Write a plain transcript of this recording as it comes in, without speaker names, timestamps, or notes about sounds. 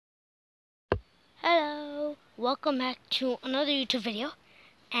welcome back to another YouTube video,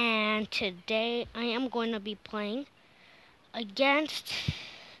 and today I am going to be playing against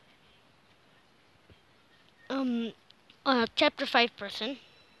a chapter 5 person.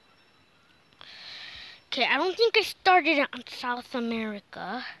 Okay, I don't think I started on South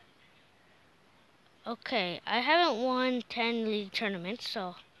America. Okay, I haven't won 10 league tournaments,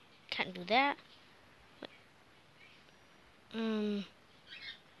 so can't do that.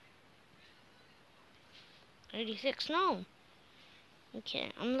 86, no.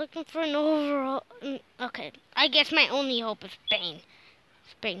 Okay, I'm looking for an overall. Okay, I guess my only hope is Spain.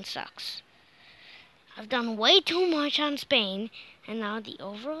 Spain sucks. I've done way too much on Spain, and now the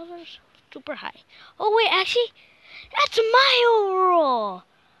overall is super high. Oh wait, actually, that's my overall.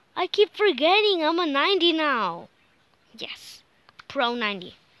 I keep forgetting I'm a 90 now. Yes, Pro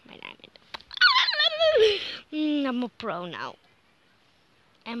 90. My diamond. I'm a pro now.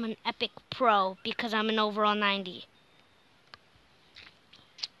 I'm an epic pro because I'm an overall 90.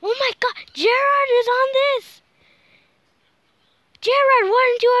 Oh my god, Gerard is on this! Gerard, why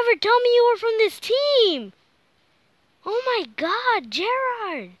didn't you ever tell me you were from this team? Oh my god,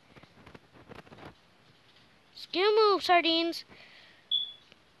 Gerard! Skill move, sardines.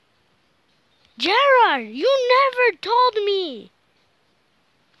 Gerard, you never told me!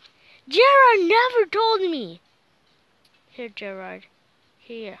 Gerard never told me! Here, Gerard.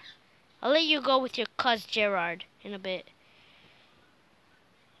 Here. I'll let you go with your cuz Gerard in a bit.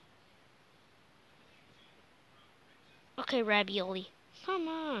 Okay, ravioli. Come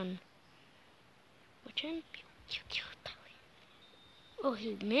on. Which one? Oh,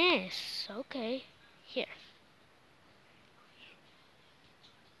 he missed. Okay. Here.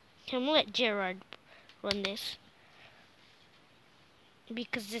 Can we let Gerard run this?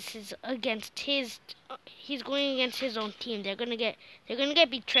 Because this is against his. He's going against his own team. They're gonna get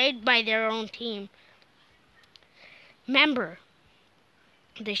betrayed by their own team. Remember,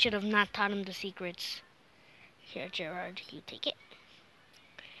 they should have not taught him the secrets. Here, Gerard, you take it.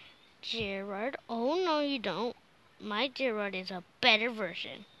 Gerard, oh no you don't. My Gerard is a better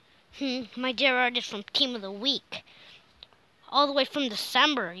version. My Gerard is from Team of the Week. All the way from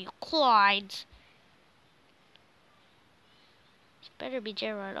December, you Clydes. This better be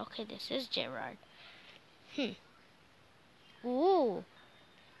Gerard. Okay, this is Gerard. Ooh.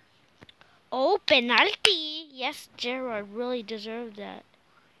 Oh, penalty. Yes, Gerard really deserved that.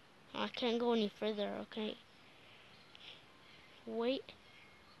 I can't go any further, okay. Wait.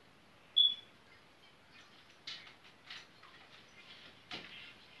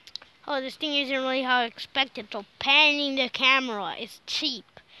 Oh, this thing isn't really how I expected, so panning the camera is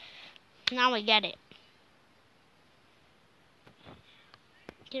cheap. Now I get it.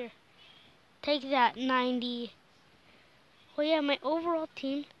 Here. Take that, 90. Oh yeah, my overall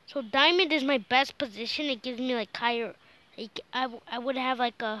team. So diamond is my best position. It gives me like higher. Like, I would have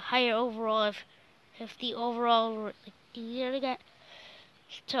like a higher overall if the overall were like easier to get.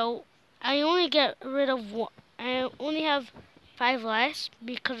 So I only get rid of one. I only have 5 less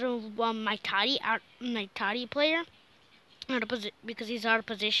because of my Toddy player, because he's out of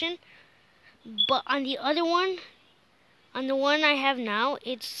position. But on the other one, on the one I have now,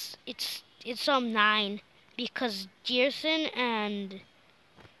 it's 9 because Gerson and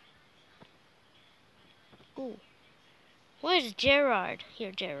where's Gerard?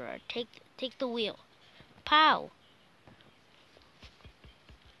 Here, Gerard, take the wheel. Pow.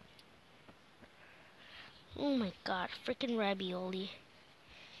 Oh my god, freaking ravioli.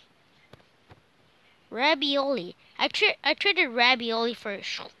 Ravioli. I traded ravioli for a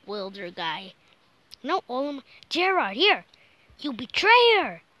Schwilder guy. No, Gerard, here. You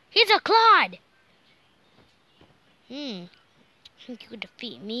betrayer. He's a clod. Think you could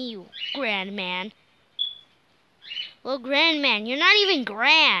defeat me, you grand man. Well, grand man, you're not even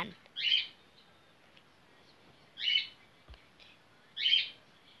grand.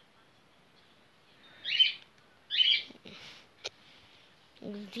 It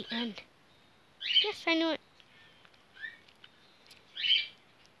was the end. Yes, I knew it.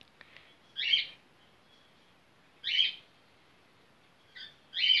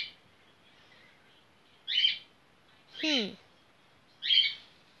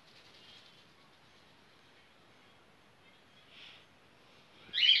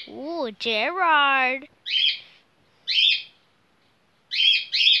 Ooh, Gerard.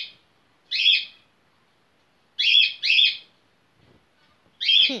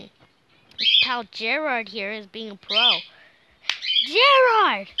 Pal Gerard here is being a pro.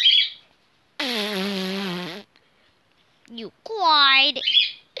 Gerard! You Clyde.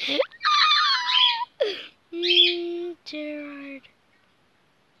 Gerard.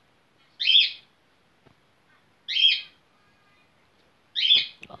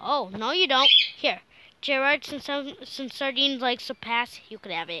 Oh, no you don't. Here. Gerard, since Sardines likes to pass, you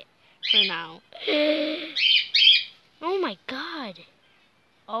could have it for now. Oh my god.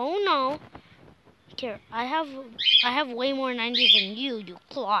 Oh no. Here, I have way more 90s than you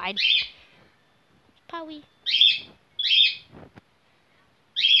Clyde. Powie.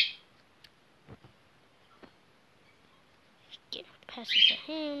 Here, pass it to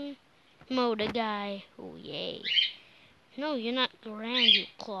him. Motor guy. Oh yay. No, you're not grand, you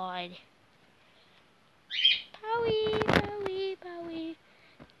Clyde. Powie, Powie, Powie.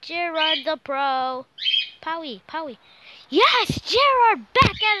 Gerard the pro. Powie, Powie. Yes, Gerard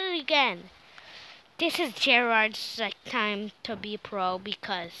back at it again. This is Gerard's time to be pro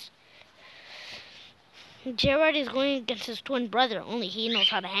because Gerard is going against his twin brother. Only he knows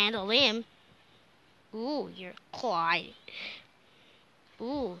how to handle him. Ooh, you're Clyde.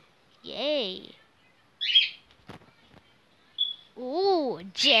 Ooh, yay. Ooh,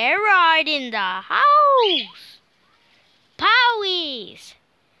 Gerard in the house. Powies.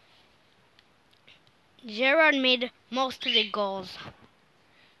 Gerard made most of the goals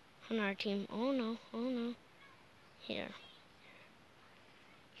on our team. Oh no, oh no. Here.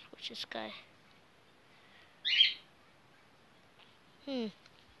 Switch this guy. Hmm.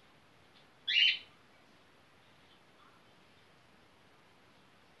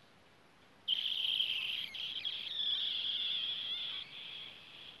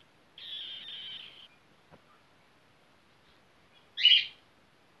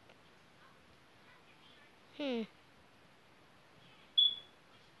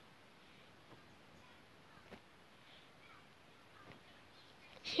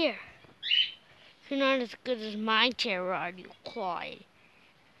 Here. You're not as good as my Gerard, you Clyde.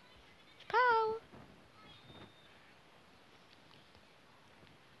 Pow.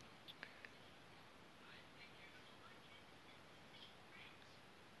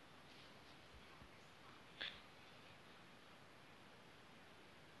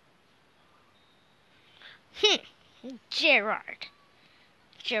 Gerard.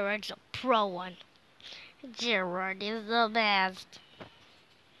 Gerard's a pro one. Gerard is the best.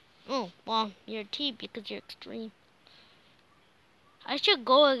 Oh, well, you're a T because you're extreme. I should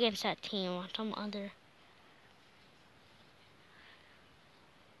go against that team on some other.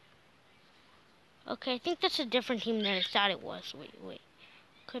 Okay, I think that's a different team than I thought it was. Wait.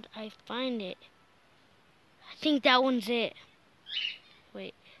 Could I find it? I think that one's it.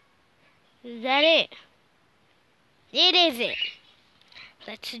 Wait. Is that it? It is it.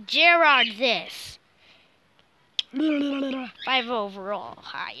 Let's Gerard this. 5 overall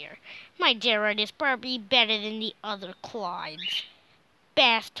higher. My Gerard is probably better than the other Clydes.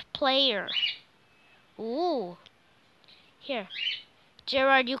 Best player. Ooh. Here.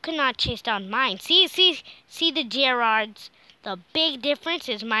 Gerard, you cannot chase down mine. See the Gerards. The big difference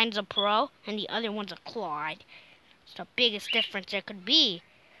is mine's a pro and the other one's a Clyde. It's the biggest difference there could be.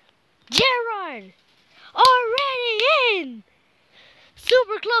 Gerard! Already in!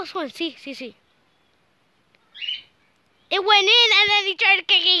 Super close one. See. It went in and then he tried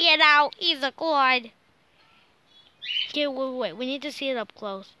kicking it out. He's a Clyde. Okay, wait. We need to see it up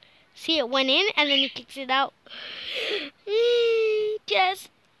close. See, it went in and then he kicks it out. Yes,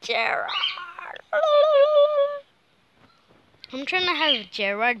 Gerard. I'm trying to have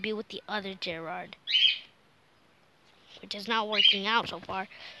Gerard be with the other Gerard, which is not working out so far.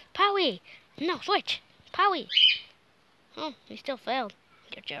 Powie! No, switch! Powie! Oh, he still failed.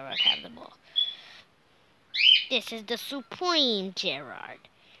 Get Gerard have the ball. This is the supreme Gerard.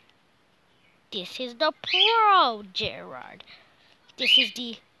 This is the pro Gerard. This is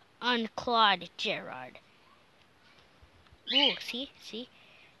the unclawed Gerard. Ooh, see?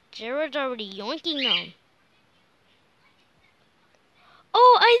 Gerard's already yoinking them.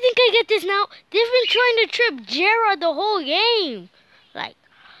 Oh, I think I get this now. They've been trying to trip Gerard the whole game. Like,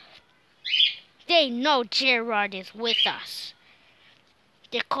 they know Gerard is with us.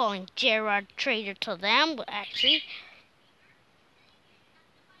 They're calling Gerard traitor to them, but actually,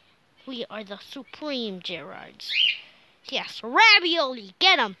 we are the supreme Gerards. Yes, Ravioli,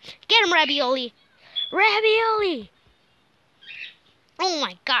 get him, Ravioli, Ravioli. Oh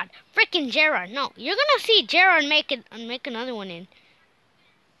my God, freaking Gerard! No, you're gonna see Gerard make another one in.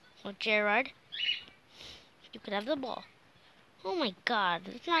 Well, Gerard, you could have the ball. Oh my God,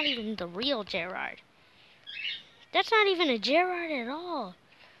 that's not even the real Gerard. That's not even a Gerard at all.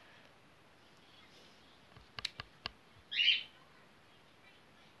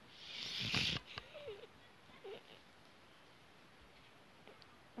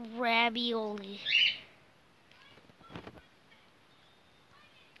 Ravioli.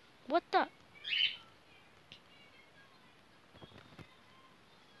 What the?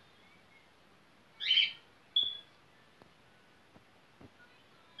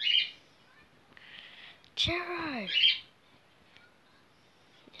 Gerard.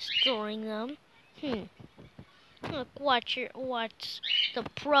 Destroying them. Look, watch the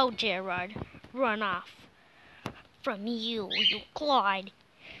pro Gerard run off from you Clyde.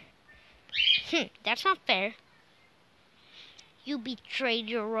 That's not fair. You betrayed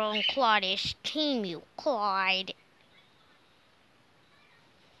your own clodish team, you Clyde.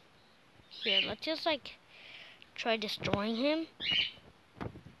 Here, let's just try destroying him.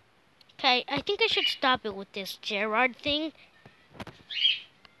 Okay, I think I should stop it with this Gerard thing.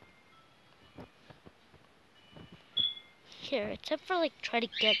 Here, except for try to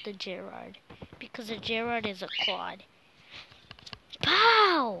get the Gerard, because the Gerard is a quad.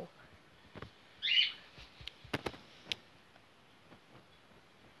 Pow!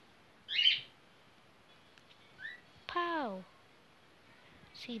 Pow!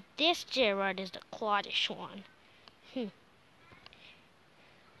 See, this Gerard is the clodish one.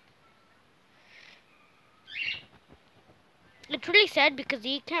 It's really sad because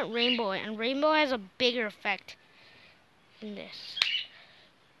you can't rainbow it, and rainbow has a bigger effect than this.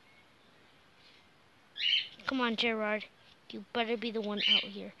 Come on, Gerard. You better be the one out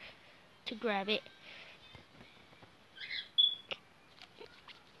here to grab it.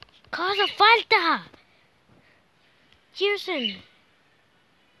 Cosa falta! Houston!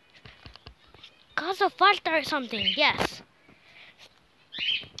 Cosa falta or something, yes.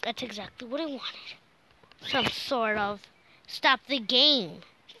 That's exactly what I wanted. Some sort of stop the game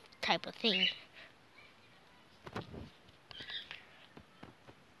type of thing.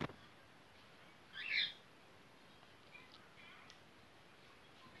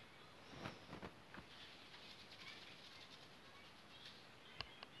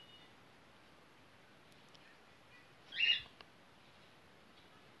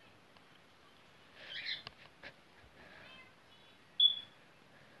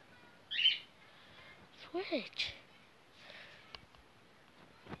 Switch.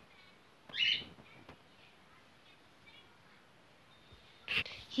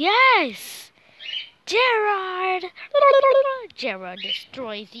 Yes! Gerard! Gerard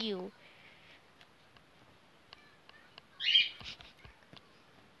destroys you.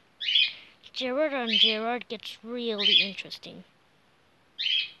 Gerard on Gerard gets really interesting.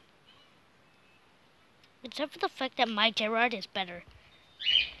 Except for the fact that my Gerard is better.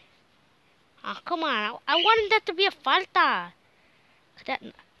 Oh, come on. I wanted that to be a falta. Could that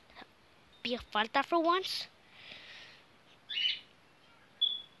be a falta for once?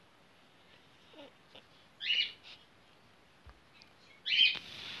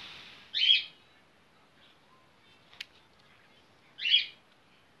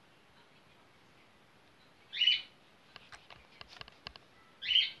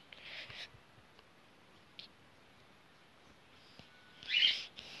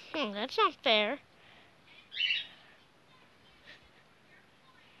 That's not fair.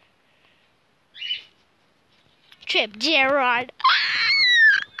 Trip Gerard.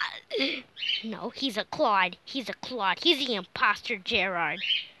 No, he's a Claude. He's a Claude. He's the imposter Gerard.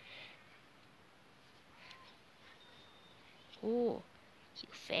 Ooh, you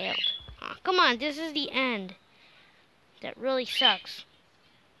failed. Oh, come on, this is the end. That really sucks.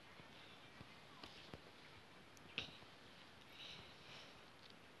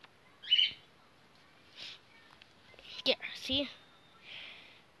 Yeah, see?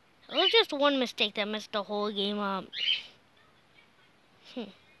 It was just one mistake that messed the whole game up.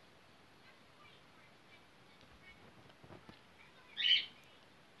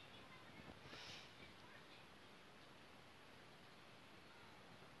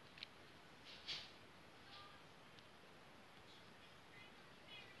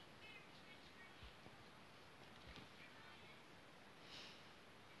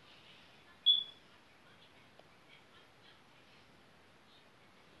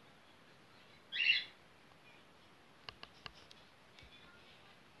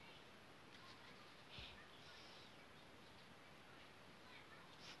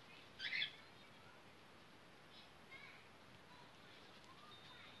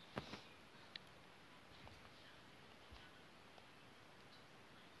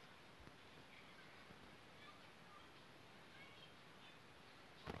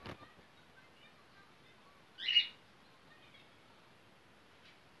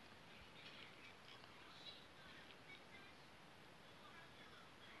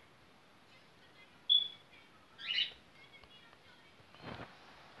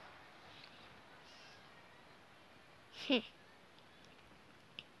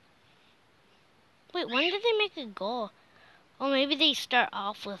 Wait, when did they make a goal? Oh, maybe they start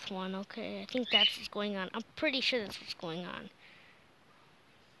off with one. Okay, I think that's what's going on. I'm pretty sure that's what's going on.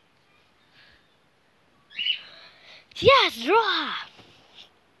 Yes, draw!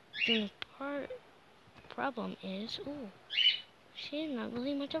 The problem is, she's not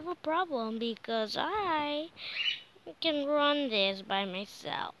really much of a problem because I can run this by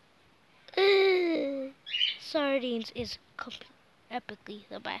myself. Sardines is epically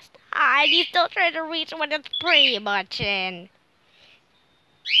the best. He's still trying to reach when it's pretty much in.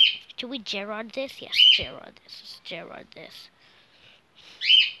 Should we Gerard this? Yes, Gerard this. Let's Gerard this.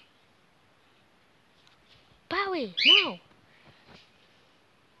 Bowie, no.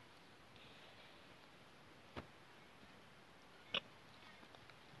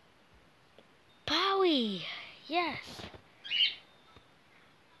 Bowie, yes.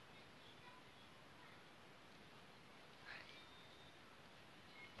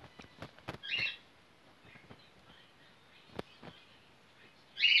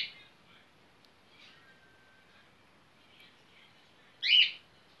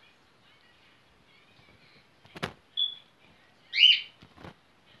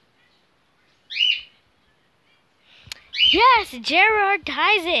 Yes, Gerard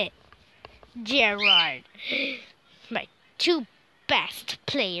ties it. Gerard, my two best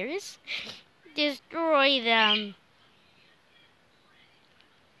players. Destroy them.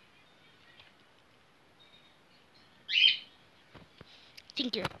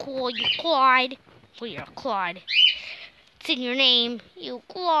 Think you're cool, you Clyde. Well, you're a Clyde. It's in your name, you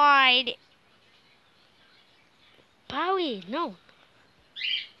Clyde. Bowie, no.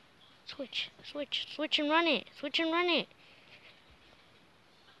 Switch and run it. Switch and run it.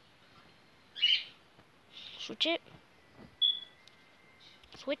 Switch it.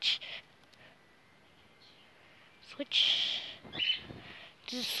 Switch.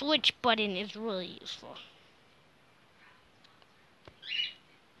 The switch button is really useful.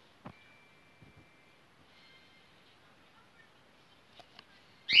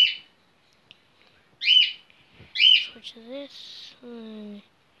 Switch to this.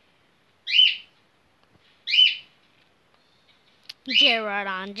 Gerard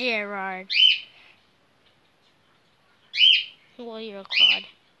on Gerard. Well, you're a Claude.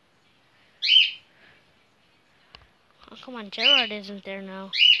 Oh, come on, Gerard isn't there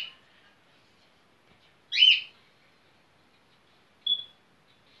now.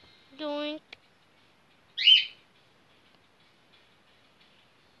 Doink.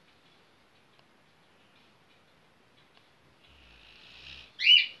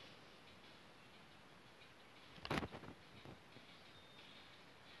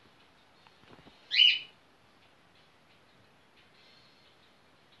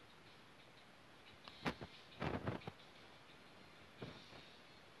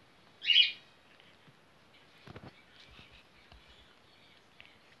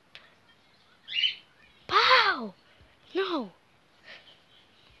 No!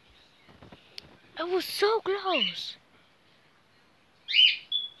 I was so close!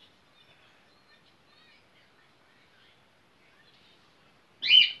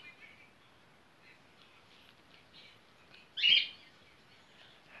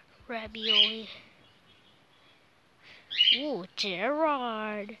 Ravioli. Ooh,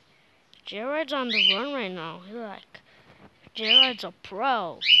 Gerard. Gerard's on the run right now. Gerard's a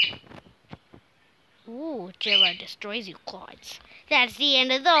pro. Ooh, Gerard destroys you, quads. That's the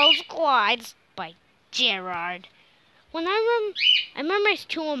end of those quads by Gerard. When I memorized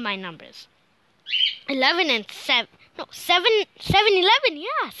two of my numbers. 11 and 7. No, 7-11.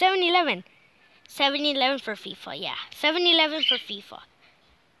 Yeah, 7-11. 7-11 for FIFA, yeah. 7-11 for FIFA.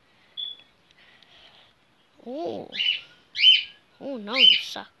 Oh. Oh, no, you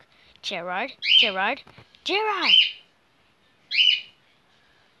suck. Gerard.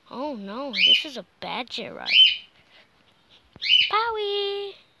 Oh, no, this is a bad Gerard.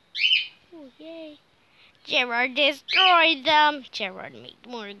 Bowie. Oh, yay. Gerard destroyed them. Gerard made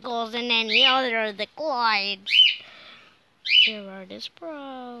more goals than any other of the Clydes. Gerard is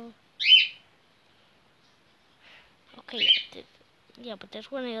pro. Okay, yeah, but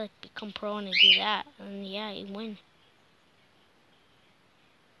that's when I become pro and I do that, and yeah, I win.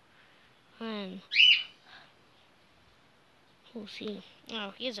 And we'll see.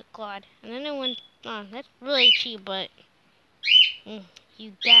 Oh, here's a Claude, and then I went. Oh, that's really cheap, but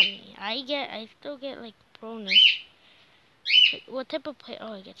you get me. I still get like proness. What type of play?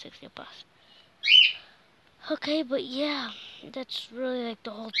 Oh, I get 60 plus. Okay, but yeah, that's really like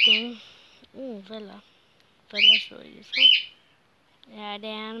the whole thing. Ooh, Villa. Villa's really useful.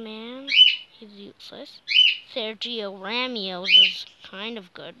 Dan, man, he's useless. Sergio Ramos is kind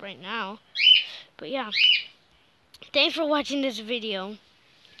of good right now. But yeah, thanks for watching this video.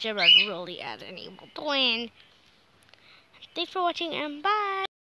 Gerard really has an able to win. Thanks for watching and bye.